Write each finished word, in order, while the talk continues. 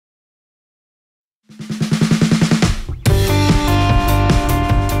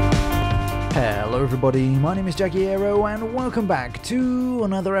everybody, my name is Jagiero and welcome back to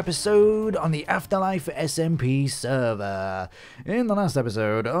another episode on the AfterLife SMP server. In the last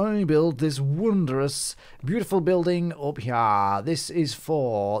episode, I built this wondrous, beautiful building up here. This is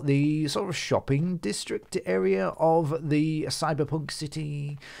for the sort of shopping district area of the Cyberpunk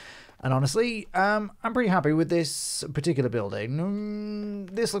city. And honestly, I'm pretty happy with this particular building.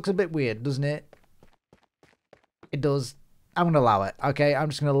 This looks a bit weird, doesn't it? It does. I'm going to allow it, okay? I'm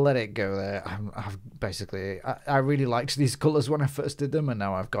just going to let it go there. I really liked these colours when I first did them, and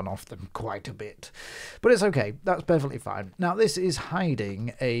now I've gone off them quite a bit. But it's okay. That's perfectly fine. Now, this is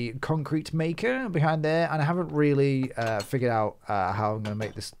hiding a concrete maker behind there, and I haven't really figured out how I'm going to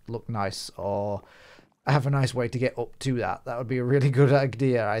make this look nice, or have a nice way to get up to that. That would be a really good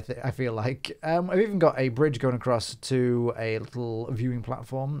idea, I feel like. I've even got a bridge going across to a little viewing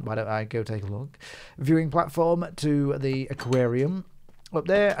platform. Why don't I go take a look? Viewing platform to the aquarium up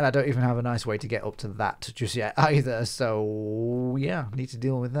there, and I don't even have a nice way to get up to that just yet either. So, yeah, need to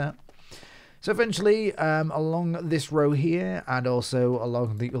deal with that. So eventually, along this row here, and also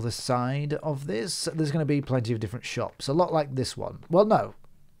along the other side of this, there's going to be plenty of different shops. A lot like this one. Well, no.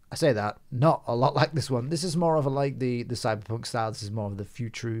 I say that, not a lot like this one. This is more of a like the Cyberpunk style. This is more of the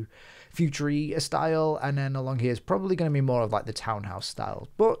future-y style. And then along here is probably going to be more of like the townhouse style.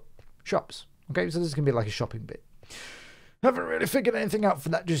 But shops. Okay, so this is going to be like a shopping bit. Haven't really figured anything out for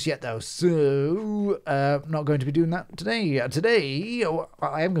that just yet though. So, not going to be doing that today. Today, what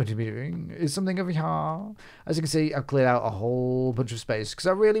I am going to be doing is something over here. As you can see, I've cleared out a whole bunch of space because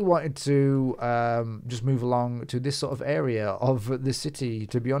I really wanted to just move along to this sort of area of the city,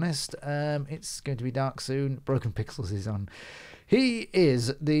 to be honest. It's going to be dark soon. Broken Pixels is on. He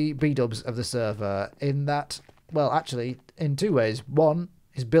is the B-dubs of the server in that, well, actually, in two ways. One,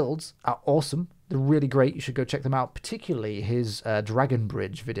 his builds are awesome. They're really great. You should go check them out, particularly his Dragon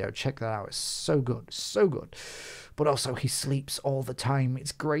Bridge video. Check that out. It's so good. So good. But also, he sleeps all the time.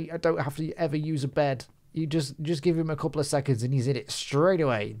 It's great. I don't have to ever use a bed. You just give him a couple of seconds and he's in it straight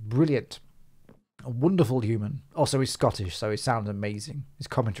away. Brilliant. A wonderful human. Also, he's Scottish, so he sounds amazing. His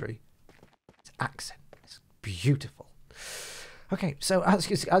commentary. His accent is beautiful. Okay, so as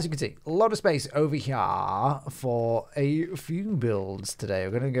you can see, a lot of space over here for a few builds today.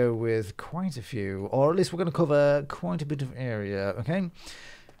 We're going to go with quite a few, or at least we're going to cover quite a bit of area, okay?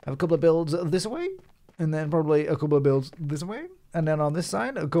 Have a couple of builds this way, and then probably a couple of builds this way, and then on this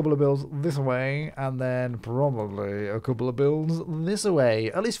side, a couple of builds this way, and then probably a couple of builds this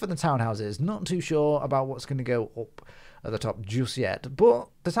way, at least for the townhouses. Not too sure about what's going to go up at the top just yet, but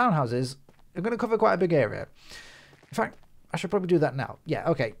the townhouses are going to cover quite a big area. In fact, I should probably do that now. Yeah,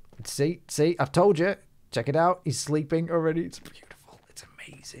 okay. See, I've told you. Check it out. He's sleeping already. It's beautiful. It's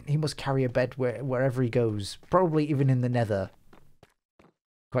amazing. He must carry a bed wherever he goes. Probably even in the nether.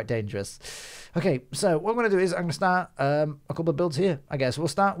 Quite dangerous. Okay, so what I'm going to do is I'm going to start a couple of builds here, I guess. We'll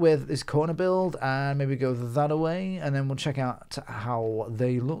start with this corner build and maybe go that away, and then we'll check out how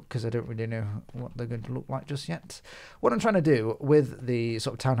they look, because I don't really know what they're going to look like just yet. What I'm trying to do with the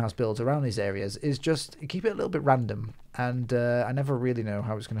sort of townhouse builds around these areas is just keep it a little bit random, and I never really know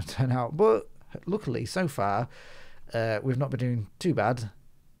how it's going to turn out. But luckily, so far, we've not been doing too bad.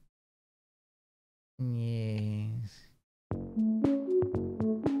 Yes.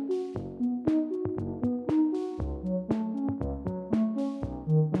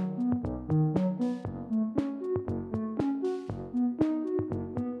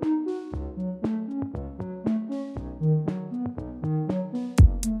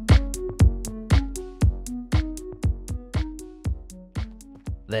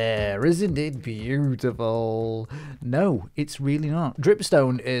 There, isn't it beautiful? No, it's really not.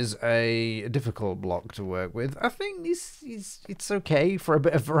 Dripstone is a difficult block to work with. I think it's okay for a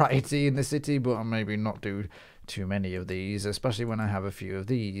bit of variety in the city, but I'll maybe not do too many of these, especially when I have a few of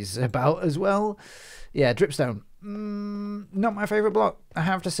these about as well. Yeah, dripstone. Not my favourite block, I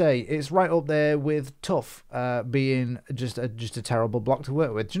have to say. It's right up there with tough, being just a terrible block to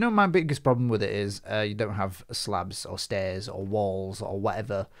work with. Do you know my biggest problem with it is you don't have slabs or stairs or walls or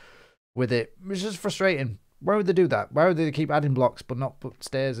whatever with it. It's just frustrating. Why would they do that? Why would they keep adding blocks but not put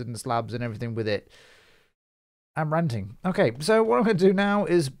stairs and slabs and everything with it? I'm ranting. Okay, so what I'm going to do now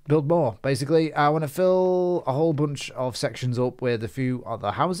is build more, basically. I want to fill a whole bunch of sections up with a few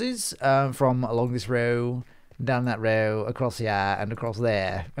other houses from along this row, down that row, across here, and across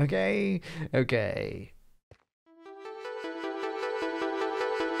there. Okay? Okay.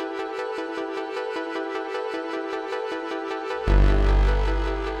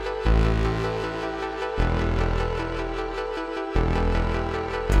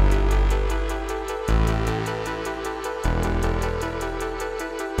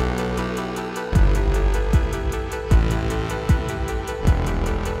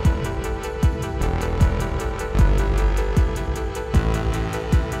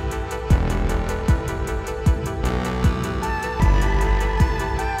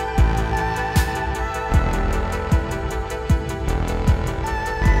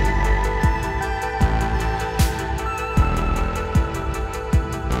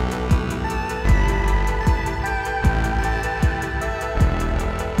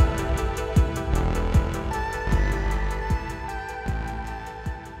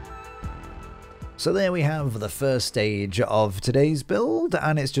 So there we have the first stage of today's build,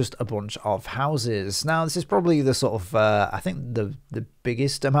 and it's just a bunch of houses. Now this is probably the sort of, I think the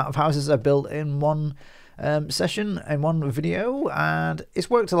biggest amount of houses I've built in one session, in one video, and it's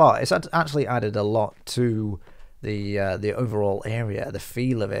worked a lot. It's actually added a lot to the overall area, the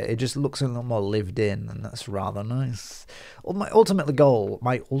feel of it. It just looks a lot more lived in, and that's rather nice. Well, my ultimate goal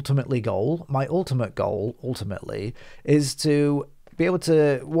is to be able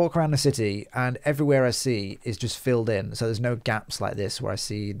to walk around the city and everywhere I see is just filled in. So there's no gaps like this where I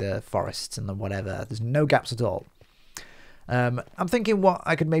see the forests and the whatever. There's no gaps at all. I'm thinking what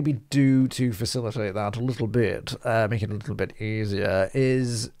I could maybe do to facilitate that a little bit, make it a little bit easier,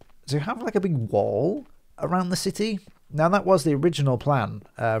 is to have like a big wall around the city. Now that was the original plan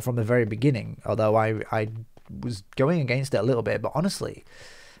from the very beginning, although I was going against it a little bit, but honestly,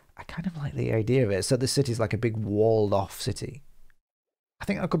 I kind of like the idea of it. So the city's like a big walled off city. I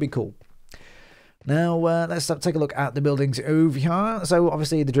think that could be cool. Now, let's take a look at the buildings over here. So,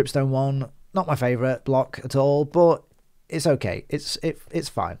 obviously, the dripstone one, not my favourite block at all, but it's okay. It's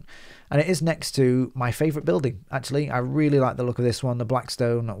fine. And it is next to my favourite building, actually. I really like the look of this one. The black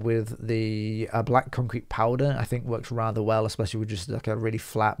stone with the black concrete powder, I think works rather well, especially with just like a really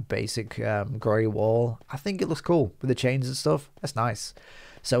flat, basic grey wall. I think it looks cool with the chains and stuff. That's nice.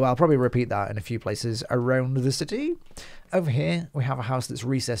 So I'll probably repeat that in a few places around the city. Over here, we have a house that's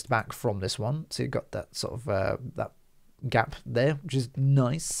recessed back from this one. So you've got that sort of that gap there, which is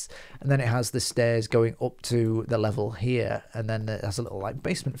nice. And then it has the stairs going up to the level here. And then it has a little like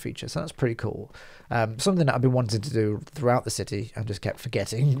basement feature. So that's pretty cool. Something that I've been wanting to do throughout the city. I just kept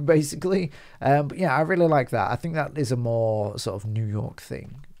forgetting, basically. But yeah, I really like that. I think that is a more sort of New York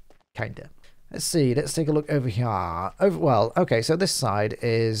thing, kind of. Let's see, let's take a look over here. Well, okay, so this side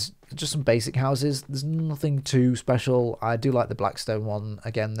is just some basic houses. There's nothing too special. I do like the Blackstone one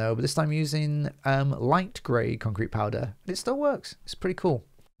again, though, but this time using light grey concrete powder. It still works. It's pretty cool.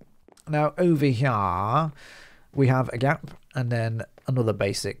 Now, over here, we have a gap and then another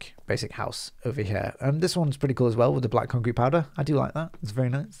basic house over here. And this one's pretty cool as well with the black concrete powder. I do like that. It's very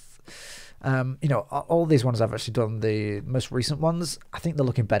nice. You know, all these ones I've actually done, the most recent ones, I think they're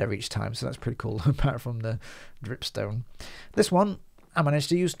looking better each time, so that's pretty cool, apart from the dripstone. This one, I managed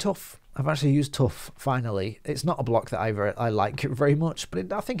to use Tough. I've actually used Tough, finally. It's not a block that I like very much,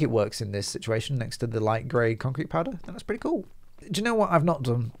 but I think it works in this situation next to the light grey concrete powder, and that's pretty cool. Do you know what I've not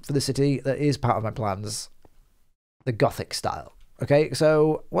done for the city that is part of my plans? The Gothic style. Okay,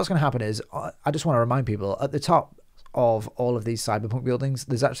 so what's going to happen is, I just want to remind people, at the top of all of these Cyberpunk buildings,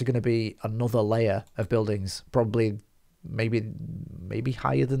 there's actually going to be another layer of buildings, probably maybe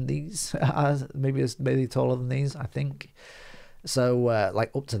higher than these, maybe taller than these, I think. So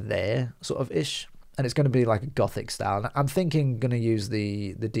like up to there sort of ish, and it's going to be like a Gothic style. And I'm thinking going to use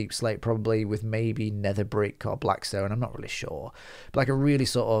the deep slate probably with maybe nether brick or blackstone. I'm not really sure, but like a really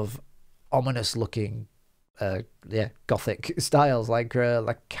sort of ominous looking Gothic styles, like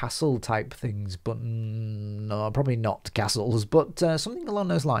castle type things, but no, probably not castles, but something along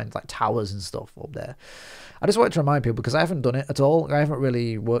those lines, like towers and stuff up there. I just wanted to remind people, because I haven't done it at all. I haven't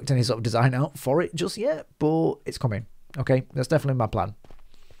really worked any sort of design out for it just yet, but it's coming. Okay, that's definitely my plan.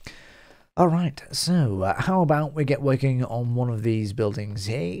 Alright, so how about we get working on one of these buildings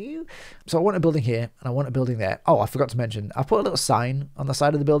here? So I want a building here, and I want a building there. Oh, I forgot to mention, I put a little sign on the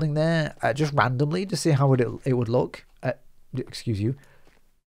side of the building there, just randomly, to see how it would look. Excuse you.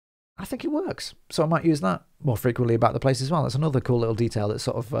 I think it works, so I might use that more frequently about the place as well. That's another cool little detail that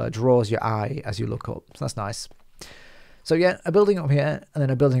sort of draws your eye as you look up, so that's nice. So yeah, a building up here, and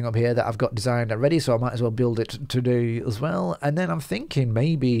then a building up here that I've got designed already, so I might as well build it today as well. And then I'm thinking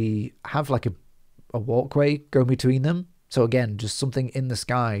maybe have like a walkway go between them. So again, just something in the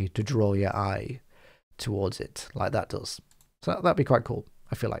sky to draw your eye towards it, like that does. So that'd be quite cool,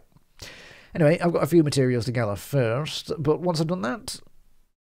 I feel like. Anyway, I've got a few materials to gather first, but once I've done that,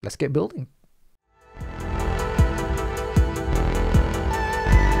 let's get building.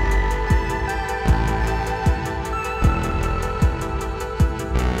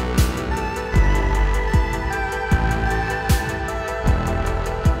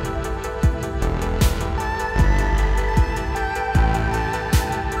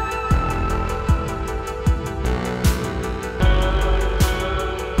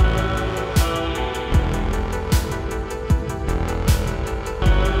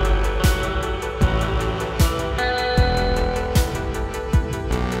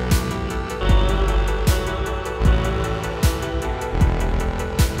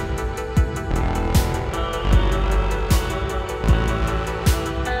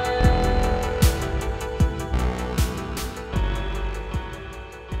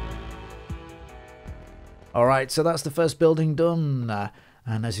 Right, so that's the first building done.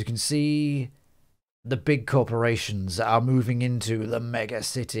 And as you can see, the big corporations are moving into the mega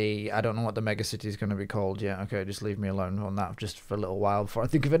city. I don't know what the mega city is going to be called yet. Okay, just leave me alone on that just for a little while before I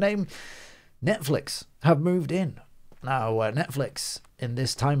think of a name. Netflix have moved in. Now, Netflix, in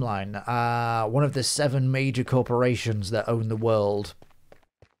this timeline, are one of the 7 major corporations that own the world.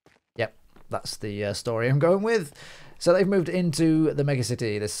 Yep, that's the story I'm going with. So they've moved into the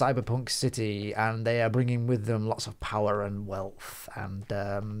megacity, the Cyberpunk city, and they are bringing with them lots of power and wealth. And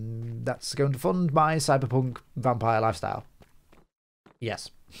that's going to fund my Cyberpunk vampire lifestyle. Yes.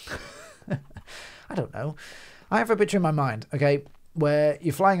 I don't know. I have a picture in my mind, okay, where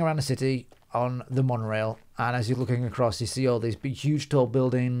you're flying around a city on the monorail, and as you're looking across, you see all these big, huge, tall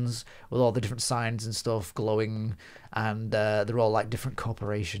buildings with all the different signs and stuff glowing, and they're all like different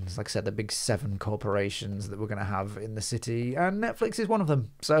corporations. Like I said, the big 7 corporations that we're going to have in the city, and Netflix is one of them.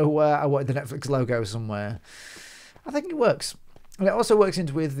 So I wanted the Netflix logo somewhere. I think it works. And it also works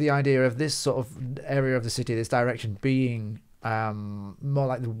into with the idea of this sort of area of the city, this direction being more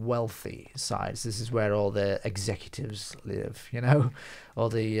like the wealthy sides. This is where all the executives live, you know, all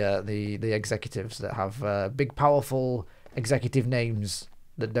the executives that have big, powerful executive names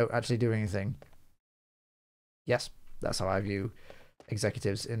that don't actually do anything. Yes, that's how I view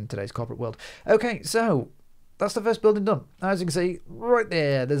executives in today's corporate world. Okay, so that's the first building done. As you can see, right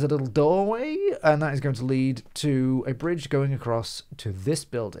there's a little doorway, and that is going to lead to a bridge going across to this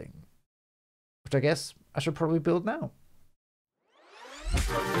building, which I guess I should probably build now.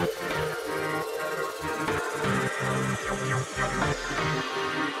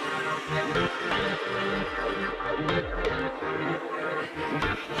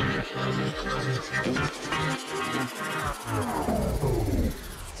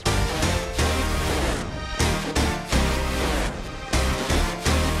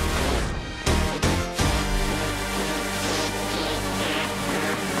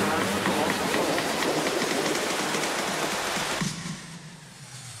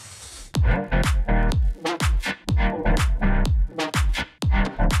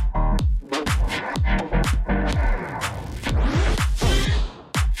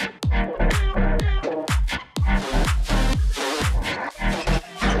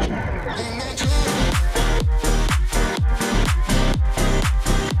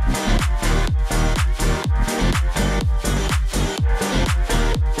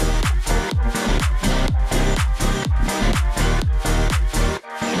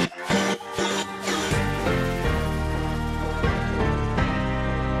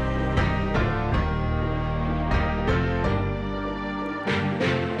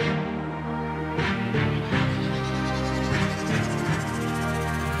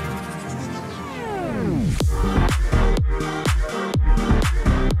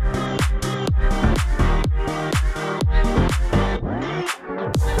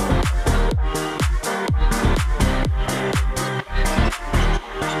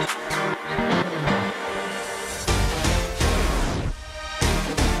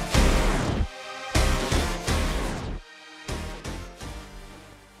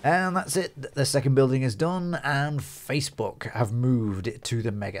 And that's it. The second building is done, and Facebook have moved to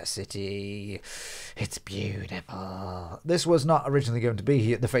the mega city. It's beautiful. This was not originally going to be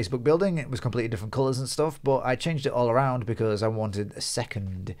here at the Facebook building. It was completely different colours and stuff, but I changed it all around because I wanted a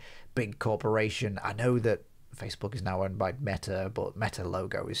second big corporation. I know that Facebook is now owned by Meta, but Meta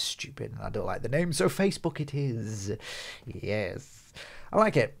logo is stupid, and I don't like the name, so Facebook it is. Yes. I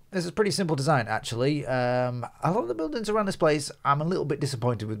like it. This is a pretty simple design, actually. A lot of the buildings around this place, I'm a little bit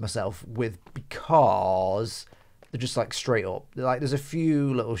disappointed with myself with because they're just like straight up. Like there's a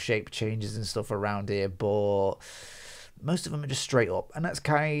few little shape changes and stuff around here, but most of them are just straight up, and that's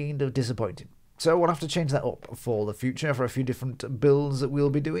kind of disappointing. So we'll have to change that up for the future for a few different builds that we'll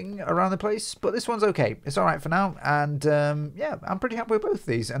be doing around the place. But this one's okay. It's all right for now, and yeah, I'm pretty happy with both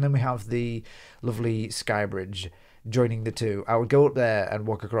these. And then we have the lovely sky bridge joining the two. I would go up there and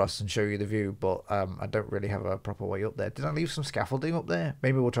walk across and show you the view, but I don't really have a proper way up there. Did I leave some scaffolding up there?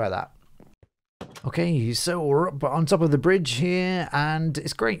 Maybe we'll try that. Okay, so we're up on top of the bridge here, and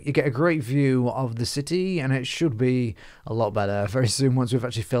it's great. You get a great view of the city, and it should be a lot better very soon once we've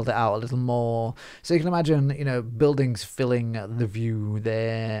actually filled it out a little more. So you can imagine, you know, buildings filling the view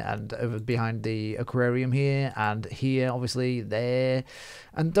there, and over behind the aquarium here, and here, obviously, there,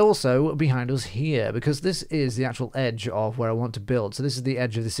 and also behind us here, because this is the actual edge of where I want to build. So this is the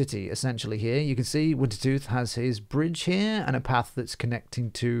edge of the city, essentially here. You can see Wintertooth has his bridge here, and a path that's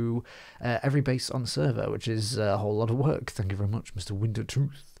connecting to every base on the server, which is a whole lot of work. Thank you very much, Mr.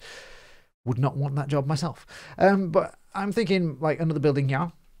 Wintertooth. Would not want that job myself. But I'm thinking like another building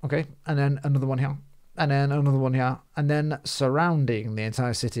here, okay, and then another one here, And then another one here. And then surrounding the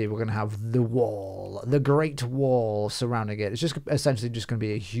entire city, we're going to have the wall. The Great Wall surrounding it. It's just essentially just going to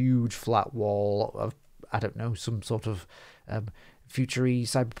be a huge flat wall of, I don't know, some sort of future-y,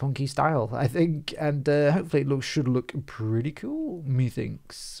 cyberpunk-y style, I think. And hopefully it should look pretty cool,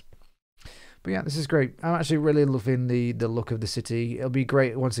 methinks. But yeah, this is great. I'm actually really loving the look of the city. It'll be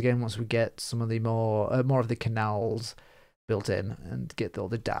great once again once we get some of the more of the canals built in and get all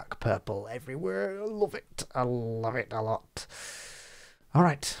the dark purple everywhere. I love it. I love it a lot. All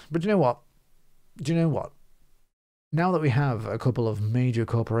right, but you know what? Do you know what? Now that we have a couple of major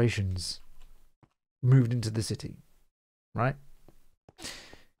corporations moved into the city, right?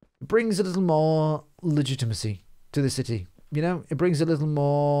 It brings a little more legitimacy to the city. You know, it brings a little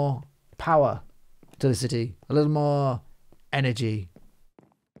more power to the city, a little more energy,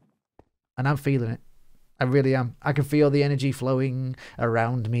 and I'm feeling it. I really am. I can feel the energy flowing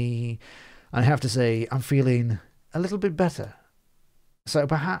around me, and I have to say I'm feeling a little bit better. So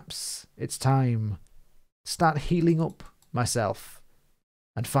perhaps it's time to start healing up myself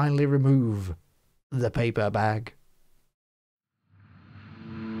and finally remove the paper bag.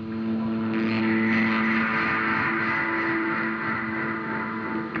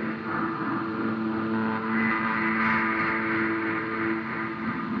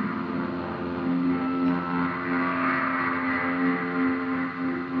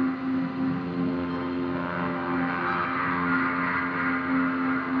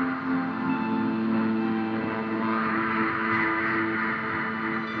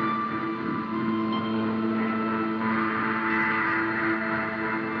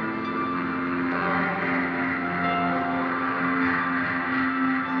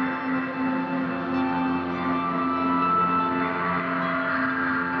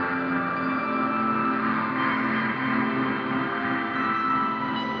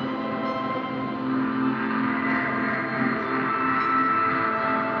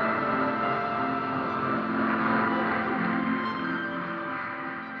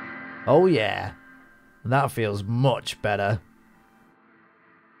 Oh yeah, that feels much better.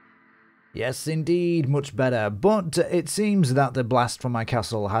 Yes, indeed, much better. But it seems that the blast from my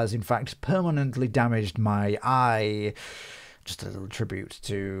castle has in fact permanently damaged my eye. Just a little tribute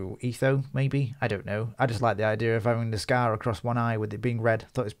to Etho, maybe? I don't know. I just like the idea of having the scar across one eye with it being red.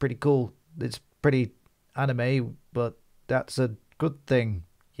 Thought it was pretty cool. It's pretty anime, but that's a good thing.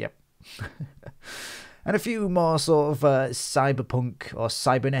 Yep. And a few more sort of cyberpunk or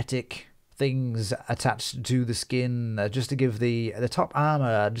cybernetic things attached to the skin, just to give the top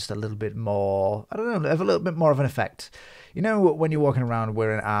armor just a little bit more, I don't know, have a little bit more of an effect. You know, when you're walking around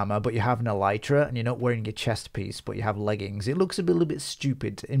wearing armor, but you have an elytra, and you're not wearing your chest piece, but you have leggings, it looks a little bit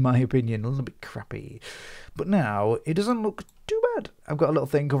stupid, in my opinion, a little bit crappy. But now, it doesn't look too bad. I've got a little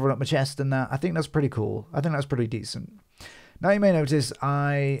thing covering up my chest, and I think that's pretty cool. I think that's pretty decent. Now you may notice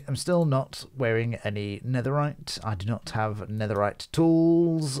I am still not wearing any netherite. I do not have netherite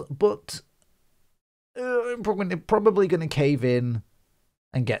tools, but I'm probably going to cave in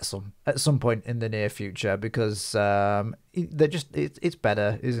and get some at some point in the near future, because they're just it's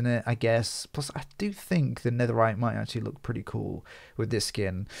better, isn't it? I guess. Plus, I do think the netherite might actually look pretty cool with this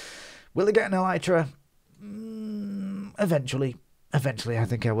skin. Will I get an elytra? Eventually, I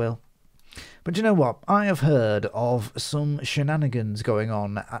think I will. But you know what? I have heard of some shenanigans going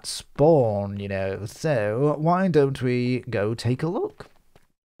on at Spawn, you know, so why don't we go take a look?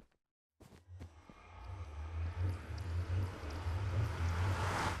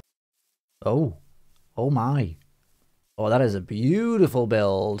 Oh my. Oh, that is a beautiful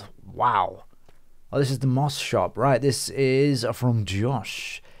build. Wow. Oh, this is the Moss shop. Right, this is from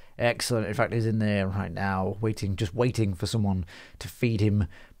Josh. Excellent. In fact, he's in there right now, just waiting for someone to feed him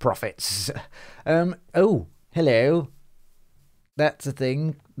profits. Oh, hello. That's a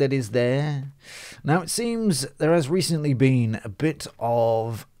thing that is there. Now, it seems there has recently been a bit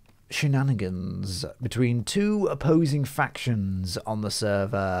of shenanigans between two opposing factions on the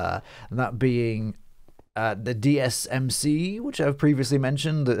server, that being the DSMC, which I've previously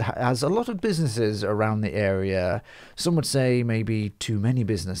mentioned, that has a lot of businesses around the area. Some would say maybe too many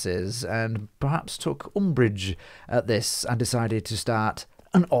businesses, and perhaps took umbrage at this and decided to start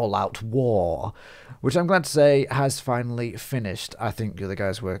an all-out war, which I'm glad to say has finally finished. I think the other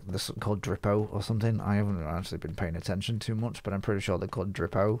guys were called Drippo or something. I haven't actually been paying attention too much, but I'm pretty sure they're called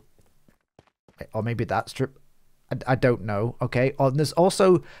Drippo. Or maybe that's Drip. I don't know. Okay. Oh, and there's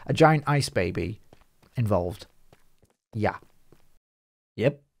also a giant ice baby involved. Yeah.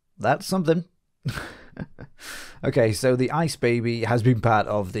 Yep. That's something. Okay, so the Ice Baby has been part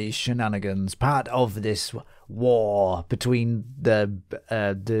of the shenanigans, part of this war between the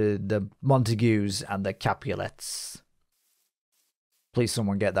Montagues and the Capulets. Please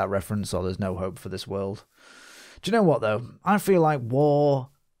someone get that reference or there's no hope for this world. Do you know what, though? I feel like war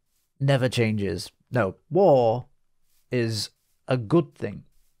never changes. No, war is a good thing.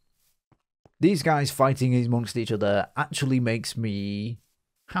 These guys fighting amongst each other actually makes me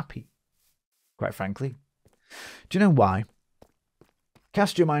happy, quite frankly. Do you know why?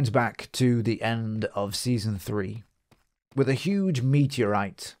 Cast your minds back to the end of Season 3, with a huge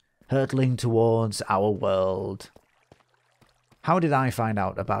meteorite hurtling towards our world. How did I find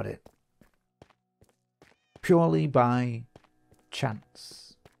out about it? Purely by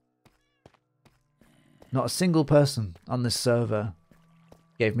chance. Not a single person on this server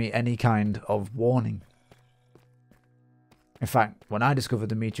gave me any kind of warning. In fact, when I discovered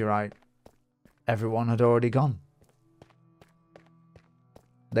the meteorite, everyone had already gone.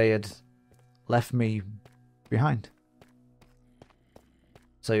 They had left me behind.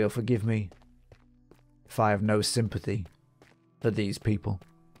 So you'll forgive me if I have no sympathy for these people.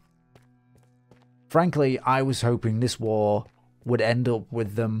 Frankly, I was hoping this war would end up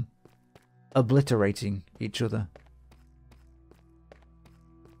with them obliterating each other.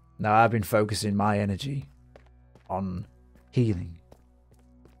 Now I've been focusing my energy on healing,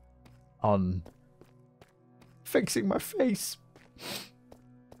 on fixing my face.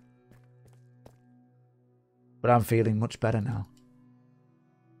 But I'm feeling much better now.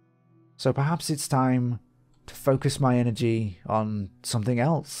 So perhaps it's time to focus my energy on something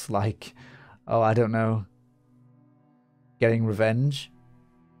else, like, oh, I don't know, getting revenge?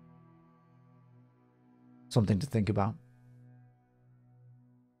 Something to think about.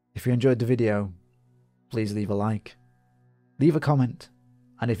 If you enjoyed the video, please leave a like, leave a comment,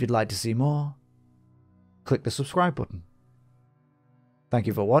 and if you'd like to see more, click the subscribe button. Thank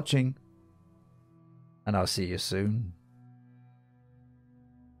you for watching, and I'll see you soon.